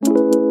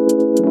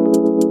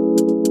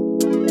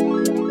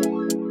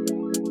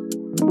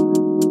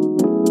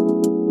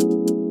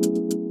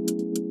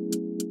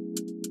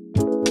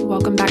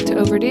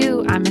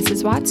I'm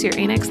Mrs. Watts, your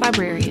Annex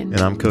librarian. And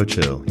I'm Coach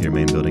Hill, your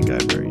main building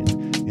librarian.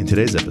 In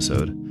today's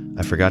episode,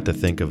 I forgot to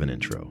think of an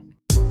intro.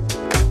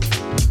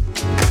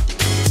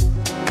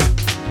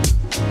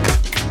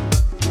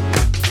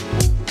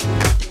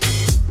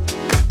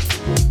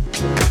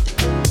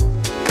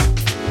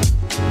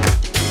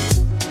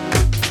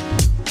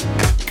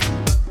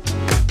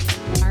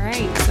 All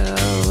right,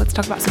 so let's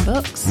talk about some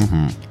books.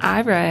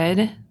 I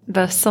read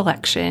The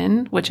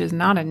Selection, which is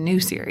not a new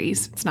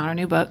series. It's not a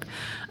new book,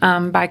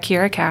 by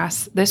Kiera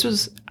Cass. This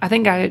was, I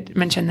think I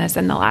mentioned this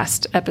in the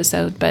last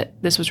episode, but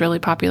this was really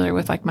popular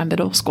with like my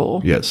middle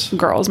school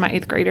girls, my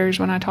 8th graders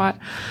when I taught.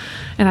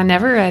 And I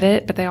never read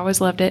it, but they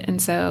always loved it.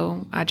 And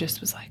so I just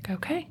was like,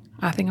 okay,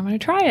 I think I'm going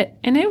to try it.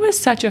 And it was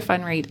such a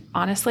fun read.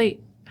 Honestly,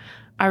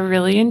 I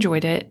really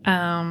enjoyed it.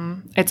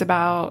 It's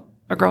about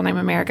a girl named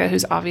America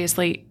who's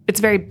obviously, it's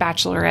very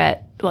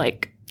bachelorette,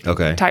 like,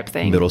 type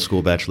thing. Middle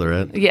school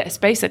bachelorette? Yes,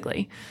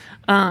 basically.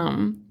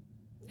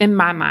 In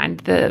my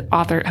mind, the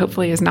author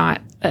hopefully is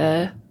not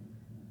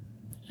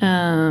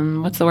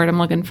what's the word I'm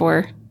looking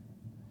for?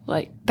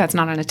 Like, that's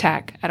not an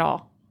attack at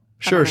all.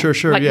 Sure.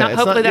 Like, yeah,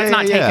 hopefully that's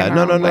not taken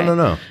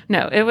No.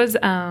 No, it was,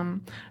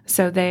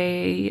 so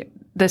the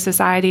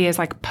society is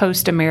like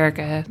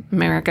post-America.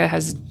 America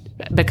has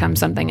become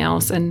something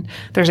else, and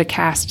there's a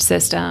caste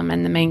system,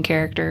 and the main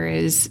character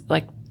is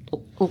like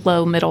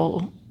low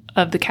middle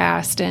of the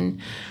cast, and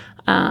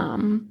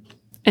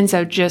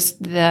so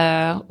just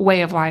the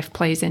way of life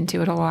plays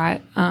into it a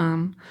lot.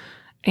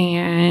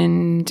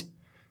 And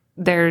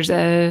there's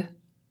a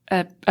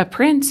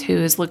prince who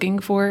is looking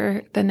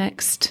for the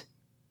next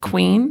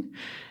queen,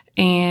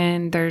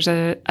 and there's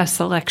a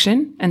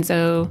selection. And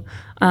so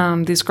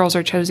these girls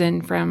are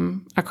chosen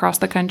from across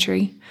the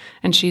country,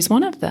 and she's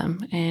one of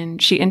them.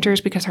 And she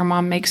enters because her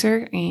mom makes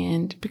her,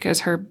 and because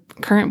her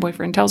current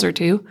boyfriend tells her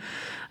to.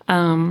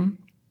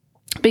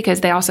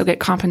 Because they also get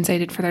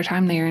compensated for their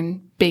time there,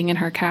 and being in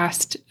her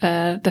cast,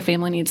 the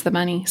family needs the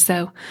money.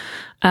 So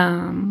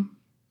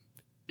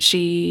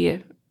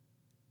she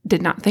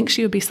did not think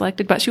she would be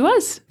selected, but she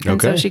was. And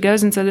so she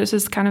goes, and so this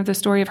is kind of the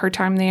story of her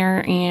time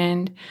there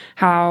and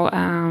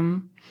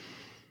how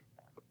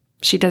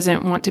she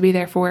doesn't want to be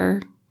there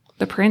for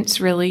the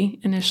prince really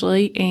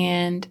initially.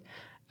 And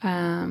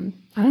I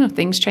don't know,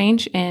 things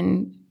change,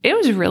 and it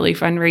was a really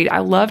fun read. I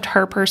loved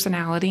her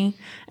personality,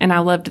 and I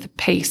loved the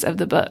pace of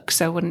the book.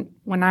 So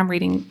when I'm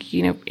reading,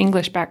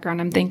 English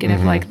background, I'm thinking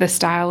of like the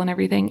style and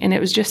everything. And it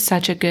was just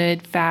such a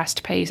good,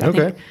 fast pace. I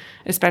think,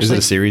 especially. Is it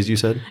a series, you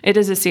said? It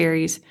is a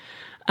series.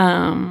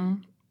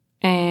 And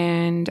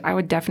I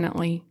would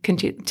definitely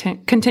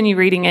continue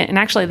reading it. And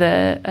actually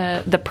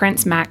the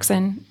Prince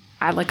Maxon,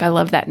 I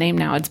love that name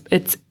now.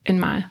 It's in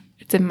my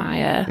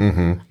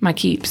my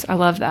keeps. I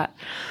love that.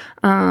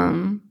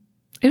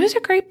 It was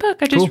a great book.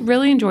 I just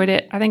really enjoyed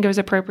it. I think it was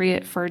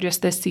appropriate for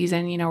just this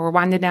season. We're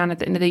winding down at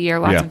the end of the year,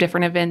 lots of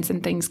different events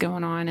and things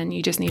going on, and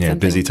you just need something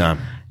busy time,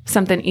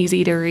 something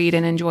easy to read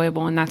and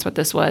enjoyable, and that's what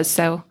this was.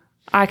 So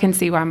I can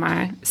see why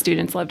my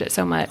students loved it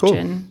so much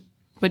and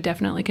would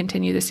definitely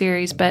continue the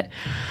series. But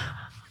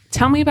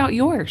tell me about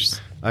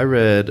yours. I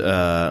read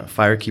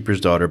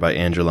Firekeeper's Daughter by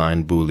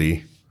Angeline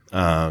Boulley.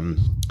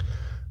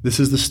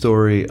 This is the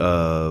story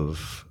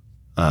of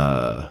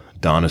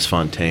Donis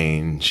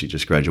Fontaine. She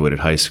just graduated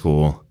high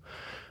school,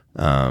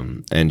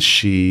 and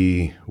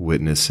she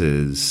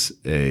witnesses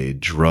a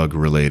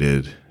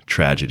drug-related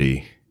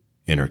tragedy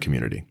in her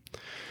community.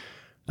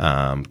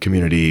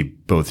 Community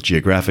both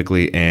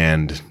geographically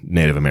and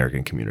Native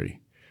American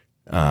community.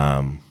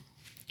 And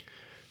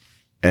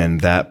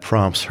that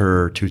prompts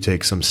her to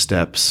take some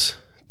steps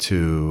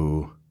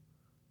to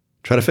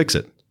try to fix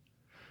it.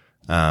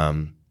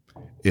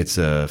 It's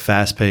a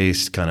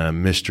fast-paced kind of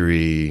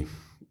mystery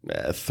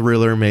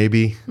thriller,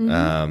 maybe.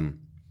 It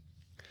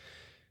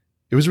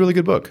was a really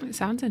good book. It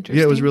sounds interesting.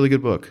 Yeah, it was a really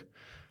good book.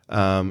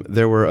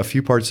 There were a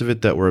few parts of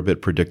it that were a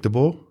bit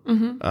predictable.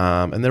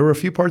 And there were a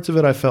few parts of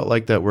it I felt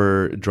like that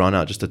were drawn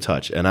out just a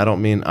touch. And I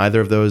don't mean either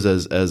of those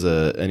as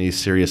any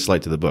serious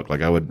slight to the book.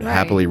 Like, I would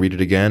happily read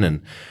it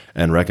again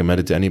and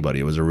recommend it to anybody.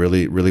 It was a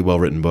really, really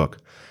well-written book.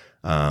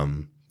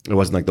 It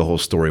wasn't like the whole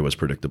story was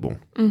predictable.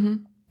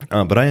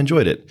 But I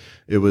enjoyed it.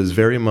 It was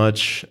very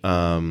much,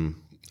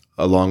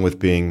 along with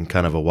being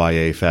kind of a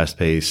YA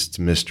fast-paced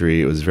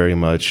mystery, it was very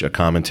much a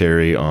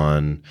commentary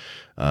on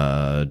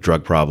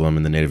drug problem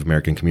in the Native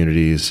American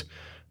communities,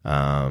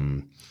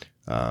 in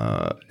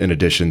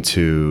addition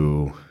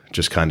to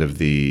just kind of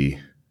the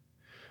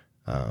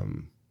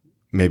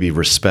maybe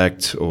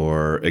respect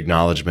or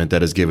acknowledgement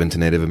that is given to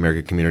Native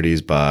American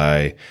communities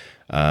by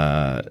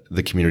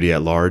the community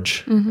at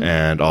large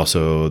and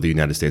also the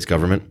United States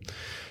government.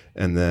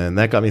 And then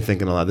that got me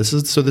thinking a lot. This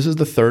is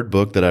the third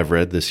book that I've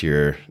read this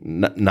year,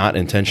 not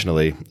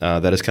intentionally,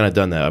 that has kind of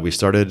done that. We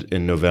started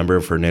in November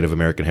for Native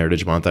American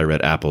Heritage Month. I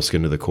read Apple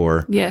Skin to the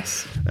Core.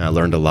 Yes. And I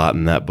learned a lot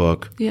in that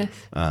book. Yes.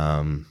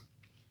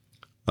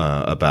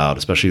 About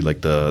especially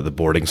like the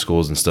boarding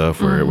schools and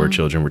stuff where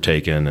children were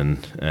taken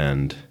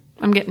and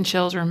I'm getting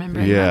chills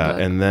remembering that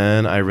book. And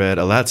then I read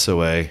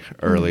Alatsoe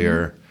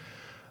earlier,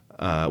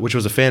 which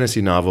was a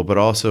fantasy novel, but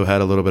also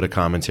had a little bit of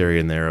commentary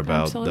in there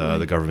about Absolutely.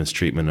 the government's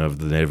treatment of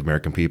the Native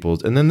American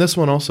peoples. And then this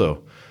one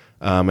also.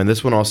 And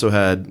this one also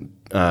had,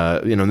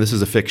 and this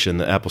is a fiction.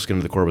 The Apple Skin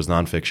of the Core was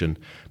nonfiction.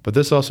 But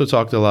this also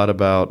talked a lot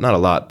about, not a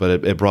lot,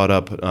 but it brought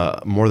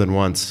up more than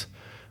once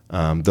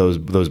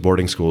those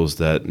boarding schools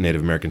that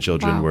Native American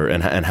children were,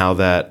 and how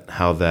that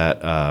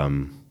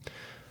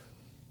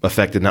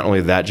affected not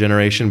only that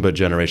generation, but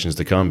generations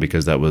to come,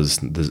 because that was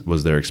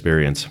their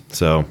experience.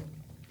 So,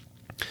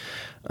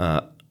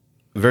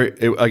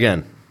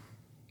 again,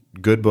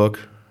 good book,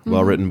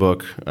 well-written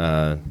book.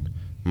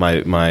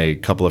 My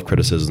couple of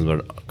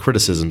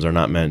criticisms are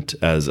not meant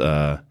as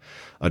a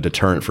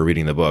deterrent for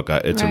reading the book.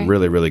 It's a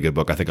really, really good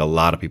book. I think a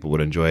lot of people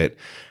would enjoy it.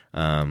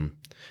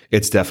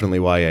 It's definitely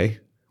YA,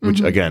 which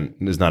again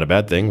is not a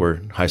bad thing.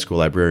 We're high school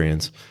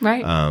librarians,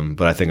 Right.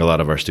 But I think a lot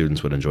of our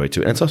students would enjoy it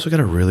too. And it's also got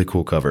a really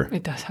cool cover.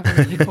 It does have a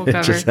really cool cover.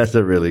 It just has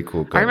a really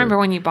cool cover. I remember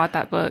when you bought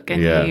that book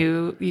and Yeah.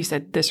 you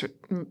said, this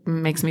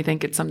makes me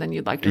think it's something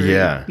you'd like to read.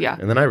 Yeah. Yeah.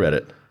 And then I read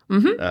it.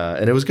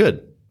 And it was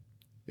good.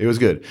 It was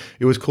good.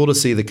 It was cool to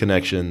see the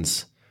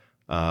connections,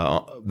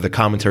 the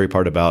commentary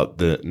part about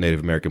the Native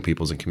American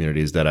peoples and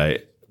communities, that I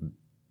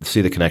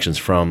see the connections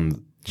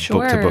from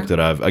book to book that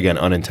I've, again,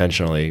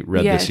 unintentionally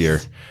read this year.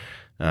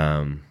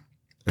 And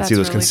That's see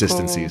those really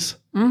consistencies.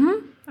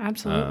 Cool.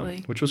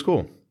 Absolutely. Which was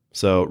cool.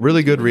 So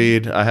really good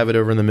read. I have it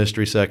over in the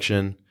mystery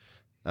section.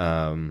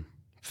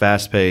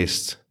 Fast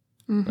paced.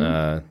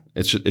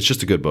 It's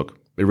just a good book.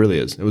 It really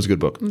is. It was a good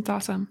book. It's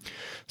awesome.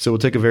 So we'll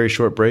take a very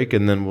short break,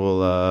 and then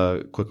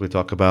we'll quickly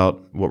talk about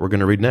what we're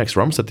going to read next.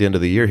 We're almost at the end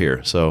of the year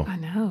here, so I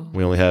know.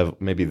 we only have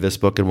maybe this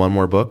book and one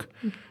more book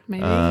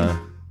Maybe.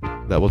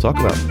 that we'll talk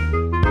about.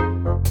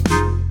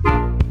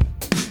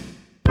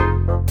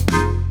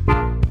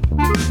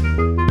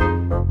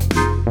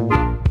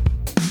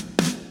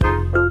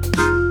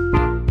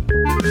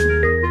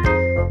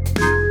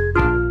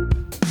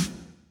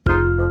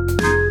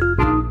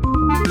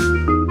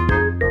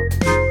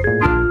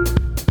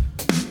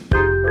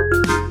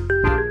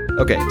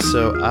 Okay,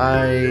 so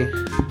I,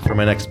 for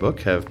my next book,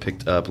 have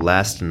picked up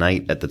Last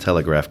Night at the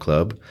Telegraph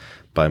Club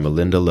by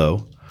Melinda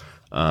Lowe.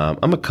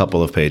 I'm a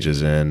couple of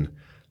pages in.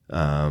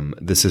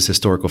 This is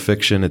historical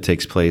fiction. It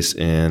takes place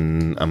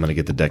in, I'm going to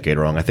get the decade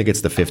wrong, I think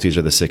it's the 50s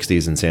or the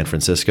 60s in San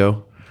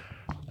Francisco.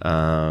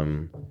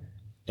 And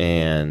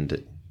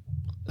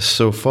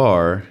so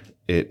far,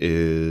 it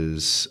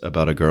is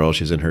about a girl.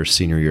 She's in her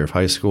senior year of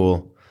high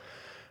school.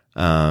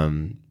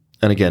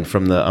 And again,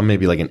 I'm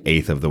maybe like an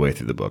eighth of the way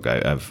through the book.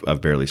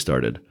 I've barely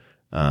started.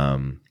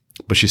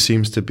 But she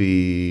seems to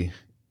be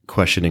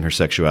questioning her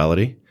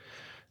sexuality.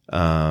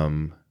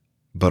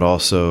 But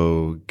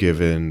also,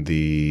 given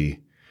the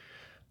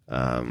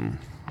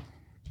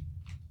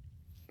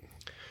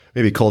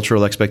maybe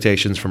cultural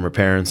expectations from her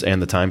parents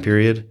and the time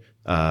period,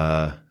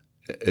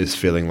 is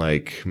feeling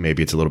like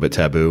maybe it's a little bit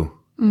taboo.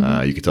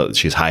 You could tell that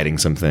she's hiding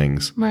some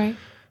things. Right.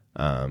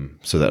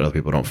 So that other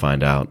people don't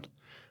find out.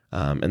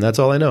 And that's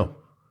all I know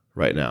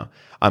right now.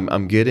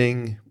 I'm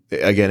getting,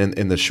 again,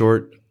 in the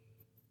short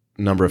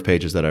number of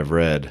pages that I've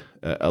read,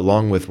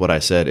 along with what I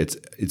said,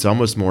 it's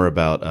almost more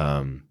about,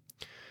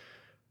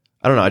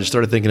 I don't know, I just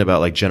started thinking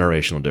about like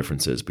generational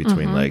differences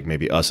between like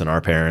maybe us and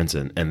our parents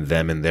and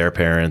them and their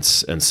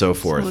parents and so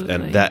forth.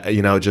 Absolutely. And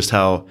that, just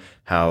how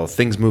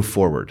things move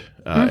forward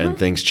and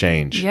things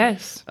change.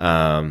 Yes.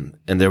 And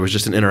there was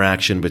just an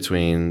interaction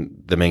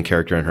between the main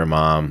character and her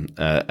mom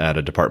at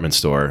a department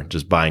store,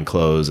 just buying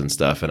clothes and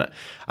stuff. And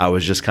I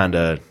was just kind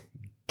of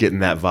getting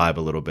that vibe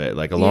a little bit,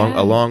 like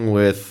along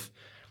with,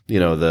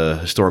 the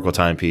historical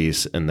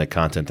timepiece and the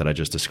content that I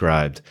just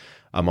described.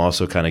 I'm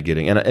also kind of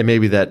getting, and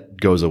maybe that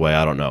goes away,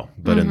 I don't know.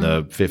 But in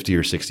the 50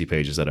 or 60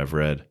 pages that I've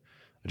read,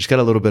 I just got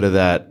a little bit of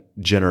that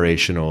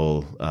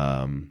generational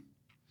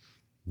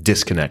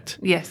disconnect.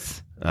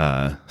 Yes.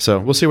 So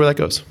we'll see where that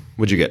goes.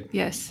 What'd you get?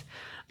 Yes.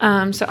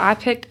 So I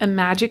picked A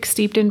Magic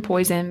Steeped in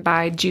Poison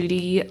by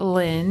Judy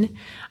Lynn.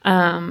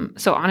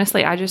 So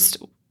honestly, I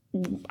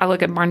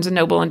look at Barnes &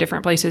 Noble in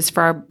different places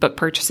for our book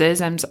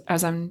purchases,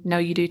 as I know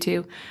you do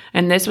too.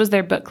 And this was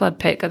their book club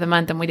pick of the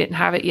month, and we didn't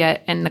have it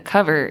yet. And the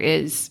cover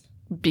is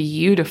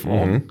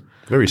beautiful.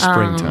 Very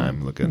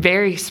springtime looking.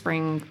 Very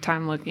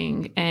springtime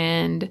looking.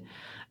 And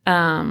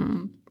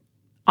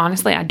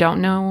honestly, I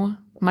don't know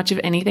much of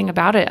anything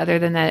about it other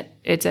than that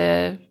it's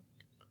a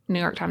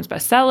New York Times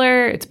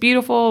bestseller. It's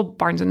beautiful.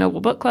 Barnes &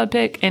 Noble book club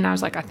pick. And I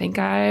was like, I think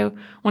I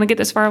want to get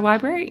this for our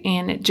library.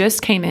 And it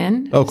just came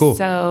in. Oh, cool.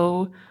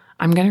 So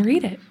I'm going to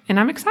read it. And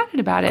I'm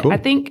excited about it. Cool. I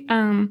think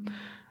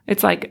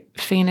it's like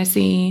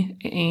fantasy,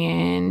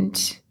 and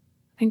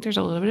I think there's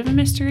a little bit of a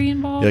mystery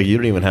involved. Yeah, you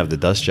don't even have the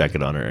dust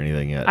jacket on or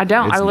anything yet. I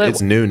don't.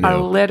 It's new. I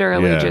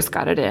literally Yeah. just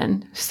got it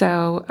in.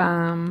 So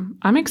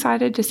I'm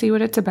excited to see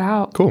what it's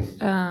about. Cool.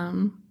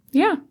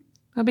 Yeah,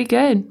 that'll be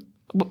good.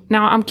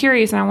 Now, I'm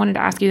curious, and I wanted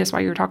to ask you this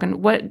while you were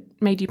talking. What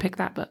made you pick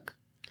that book?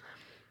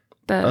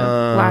 The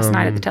Last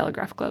Night at the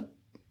Telegraph Club.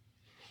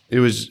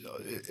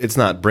 It's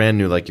not brand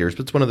new like yours,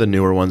 but it's one of the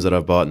newer ones that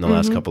I've bought in the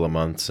last couple of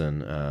months.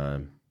 And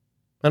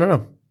I don't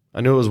know.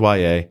 I knew it was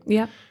YA.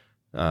 Yeah.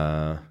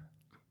 I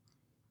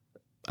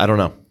don't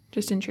know.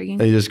 Just intriguing.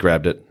 You just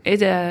grabbed it.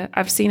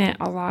 I've seen it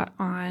a lot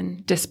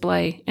on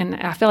display, and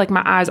I feel like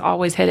my eyes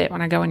always hit it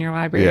when I go in your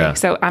library. Yeah.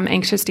 So I'm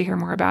anxious to hear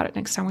more about it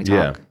next time we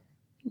talk. Yeah.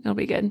 It'll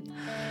be good.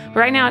 But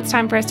right now it's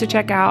time for us to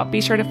check out.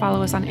 Be sure to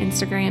follow us on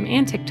Instagram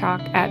and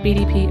TikTok at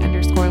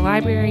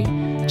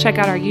BDP_library. Check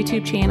out our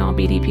YouTube channel,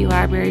 BDP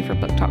Library, for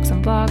book talks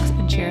and vlogs,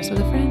 and share us with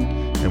a friend.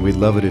 And we'd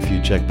love it if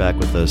you check back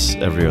with us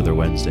every other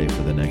Wednesday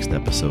for the next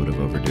episode of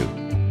Overdue.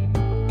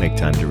 Make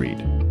time to read.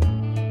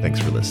 Thanks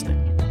for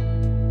listening.